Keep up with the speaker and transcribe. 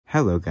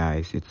Hello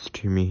guys, it's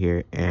Tunmi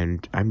here,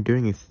 and I'm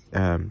doing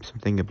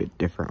something a bit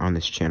different on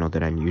this channel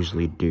than I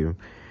usually do.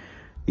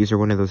 These are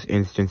one of those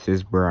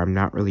instances where I'm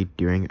not really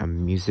doing a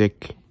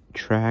music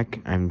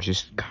track, I'm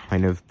just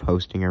kind of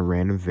posting a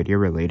random video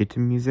related to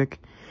music.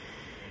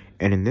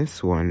 And in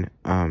this one,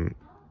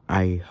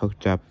 I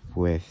hooked up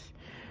with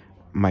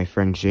my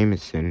friend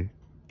Jameson,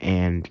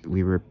 and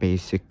we were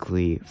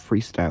basically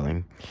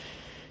freestyling.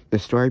 The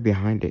story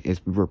behind it is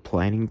we were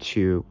planning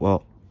to,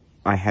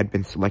 I had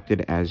been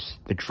selected as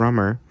the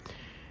drummer,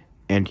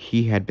 and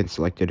he had been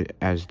selected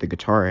as the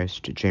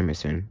guitarist,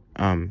 Jameson,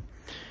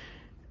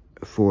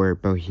 for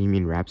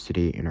Bohemian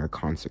Rhapsody in our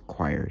concert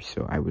choir.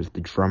 So I was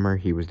the drummer,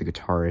 he was the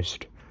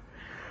guitarist.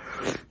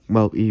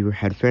 Well, we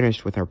had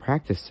finished with our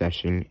practice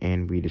session,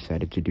 and we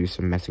decided to do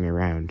some messing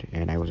around.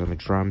 And I was on the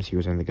drums, he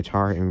was on the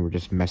guitar, and we were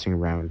just messing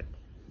around.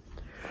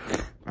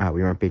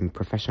 We weren't being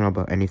professional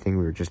about anything,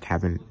 we were just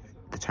having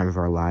the time of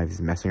our lives,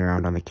 messing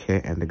around on the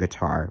kit and the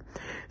guitar.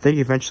 Then he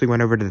eventually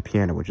went over to the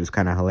piano, which was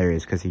kind of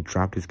hilarious because he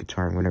dropped his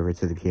guitar and went over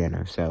to the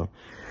piano. So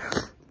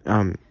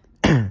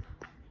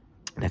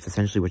that's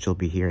essentially what you'll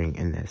be hearing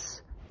in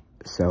this.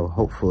 So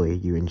hopefully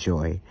you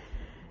enjoy,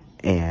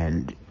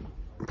 and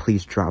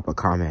please drop a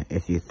comment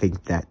if you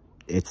think that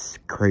it's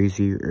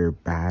crazy or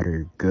bad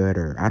or good,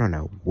 or I don't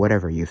know,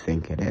 whatever you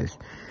think it is.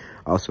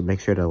 Also, make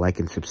sure to like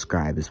and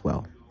subscribe as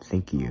well.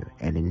 Thank you,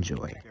 and enjoy.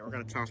 Okay, we're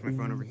gonna toss my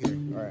phone over here.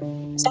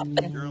 Alright. Stop.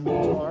 You're on the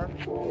guitar?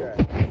 Okay.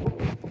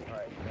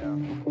 Alright, now,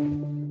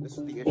 this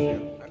is the issue. I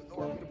don't know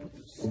where I'm gonna put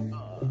this.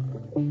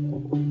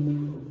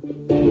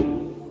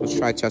 Let's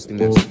try testing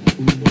this.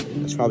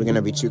 It's probably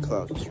gonna be too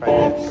close. Let's try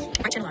this.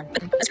 Right channel on.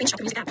 Button. A screenshot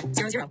the music app. 0015.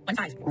 Version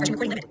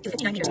recording limit to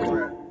 59 meters. Something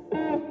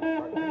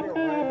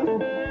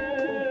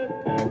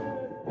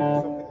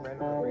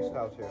random on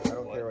freestyle too. I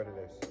don't care what it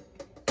is.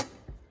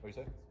 What you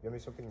say? Give me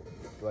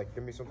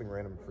something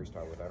random to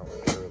freestyle with. I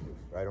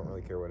don't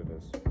really care what it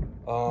is.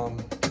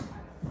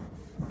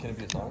 Can it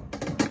be a song?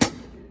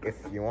 If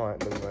you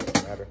want, it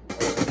doesn't matter.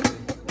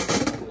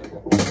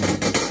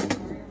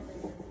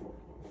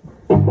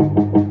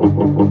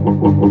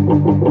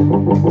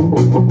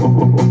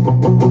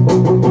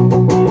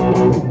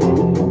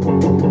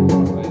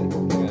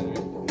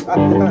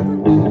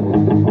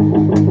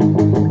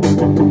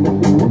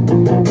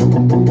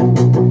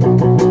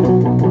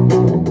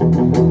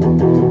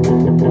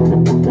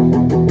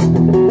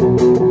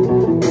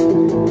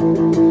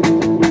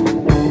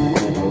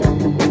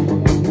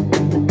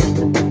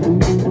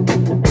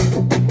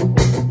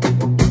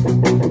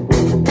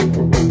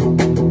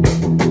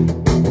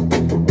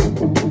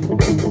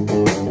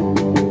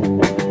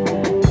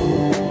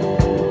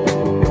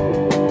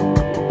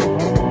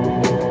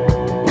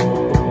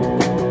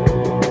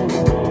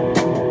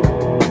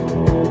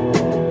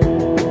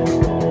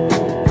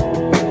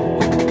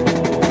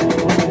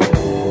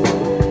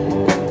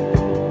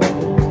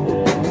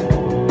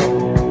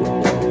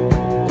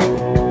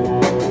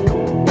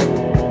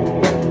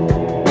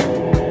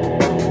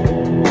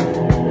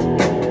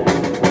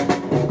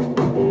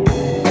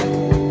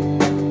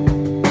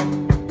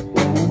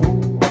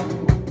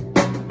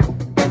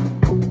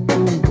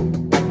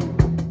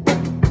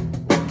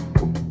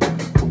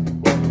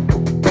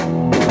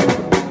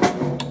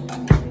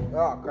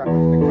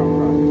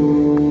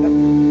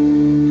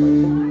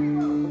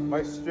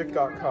 My stick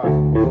got caught.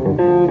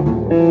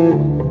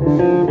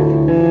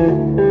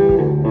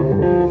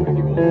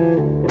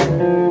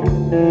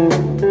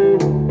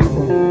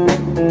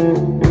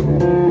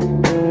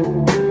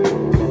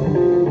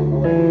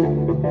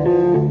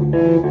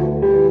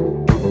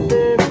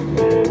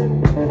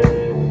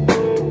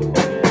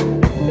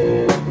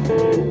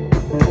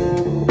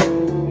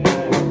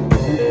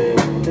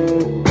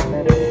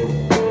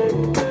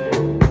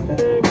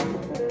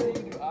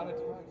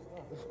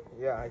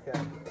 Yeah, I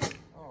can.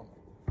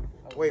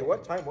 Wait,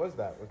 what time was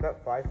that? Was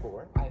that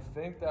 5-4? I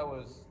think that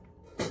was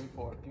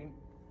 3-4. Do you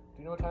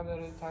know what time that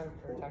is? Time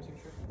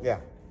signature? Yeah.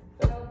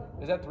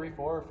 Is that 3-4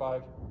 or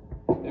 5?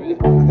 Maybe. I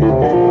think it was 5.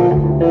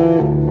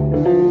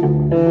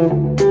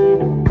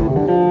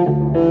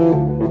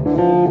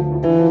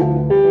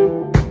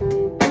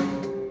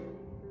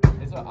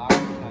 It's an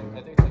octave time.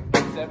 I think it's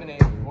like 7, 8,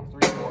 3,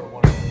 4,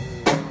 1.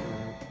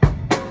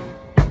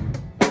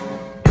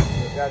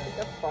 Yeah, I think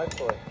that's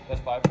 5-4.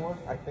 That's 5-4?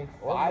 I think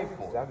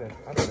 5-4. 7.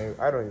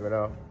 I don't even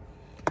know.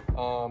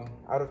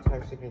 Out of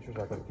time signatures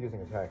are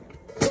confusing as heck.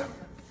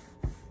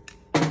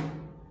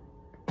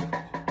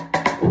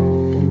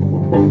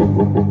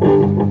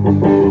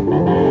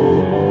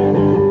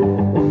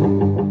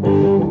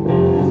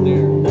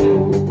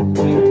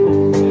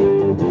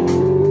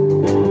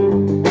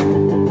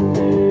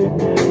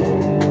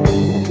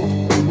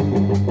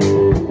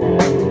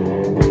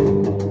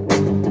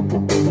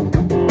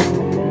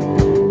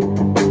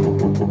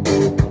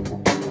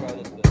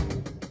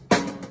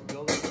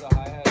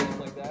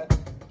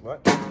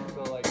 What?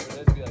 So like for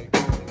this, be like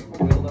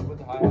build up with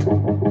the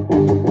hi-hat.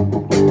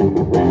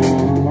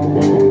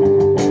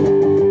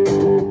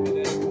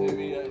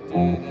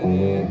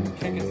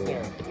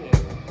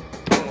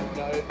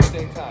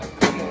 same time.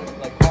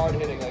 Like hard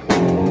hitting, like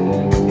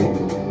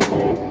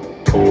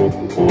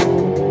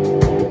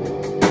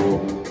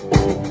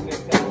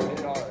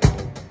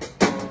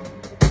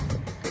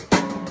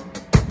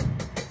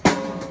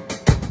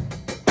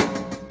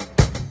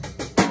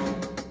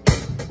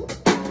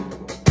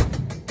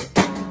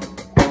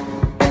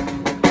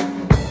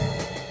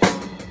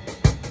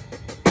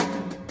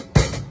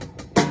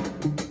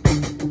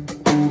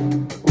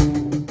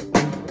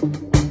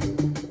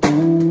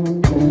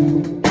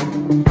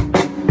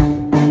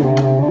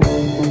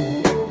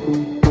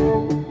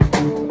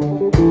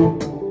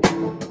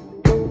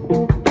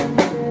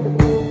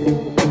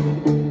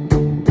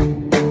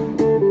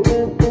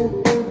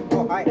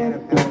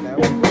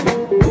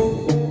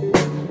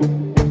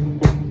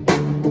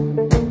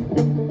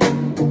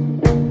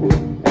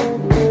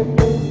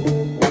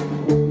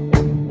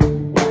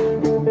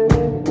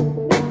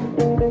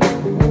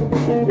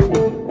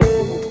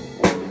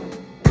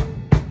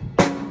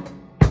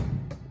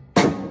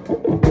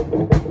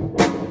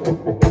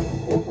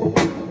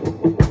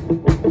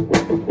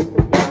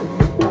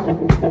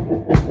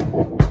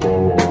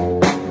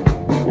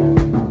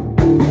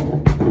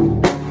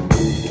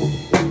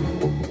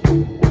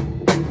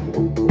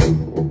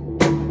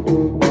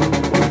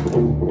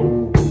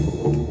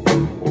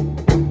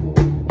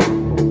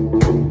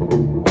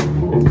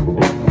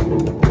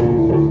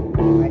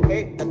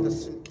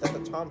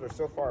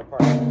so far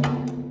apart.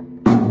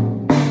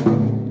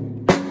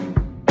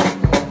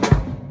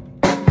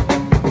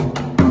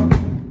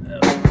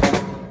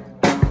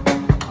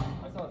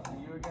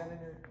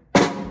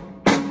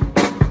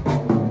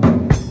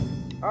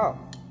 Oh,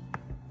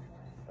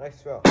 nice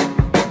fill.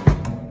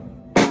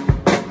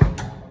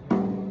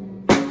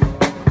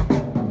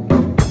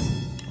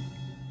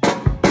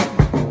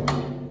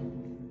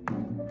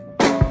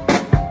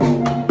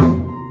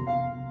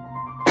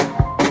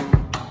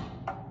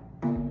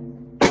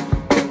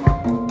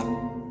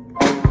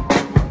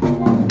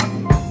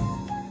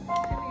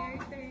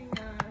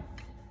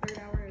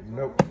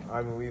 Nope,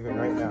 I'm leaving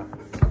right now.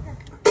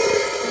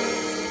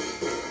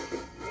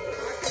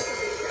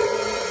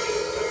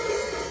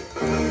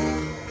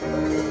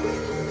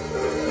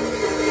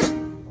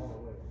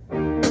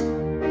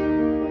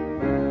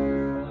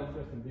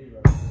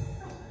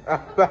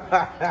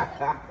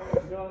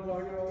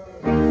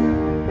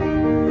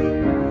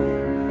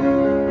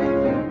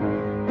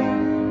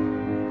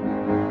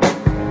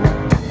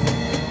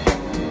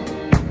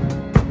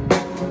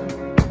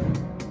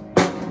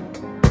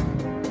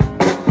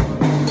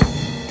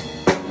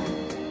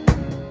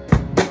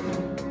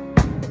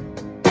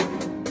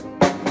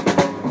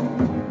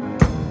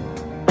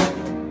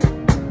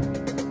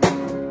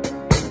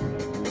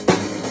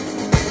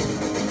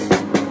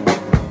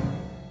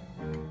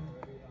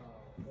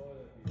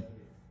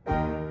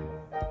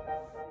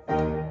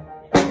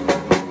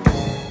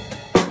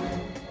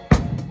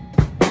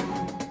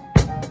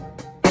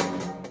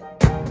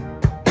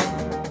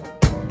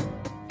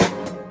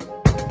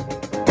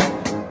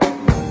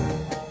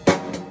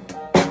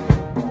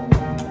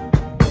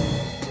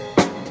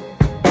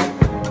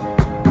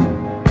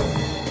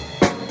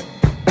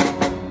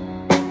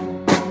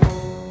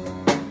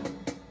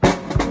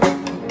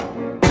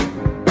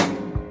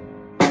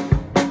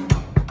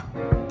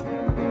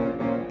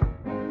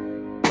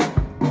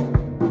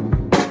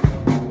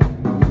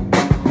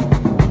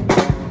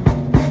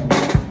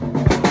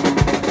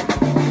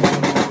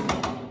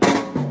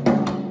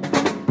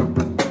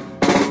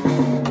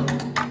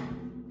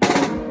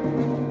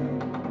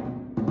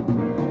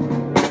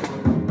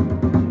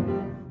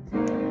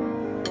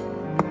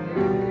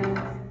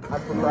 I'm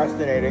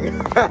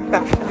procrastinating.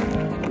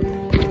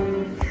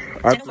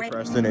 I'm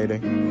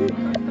procrastinating.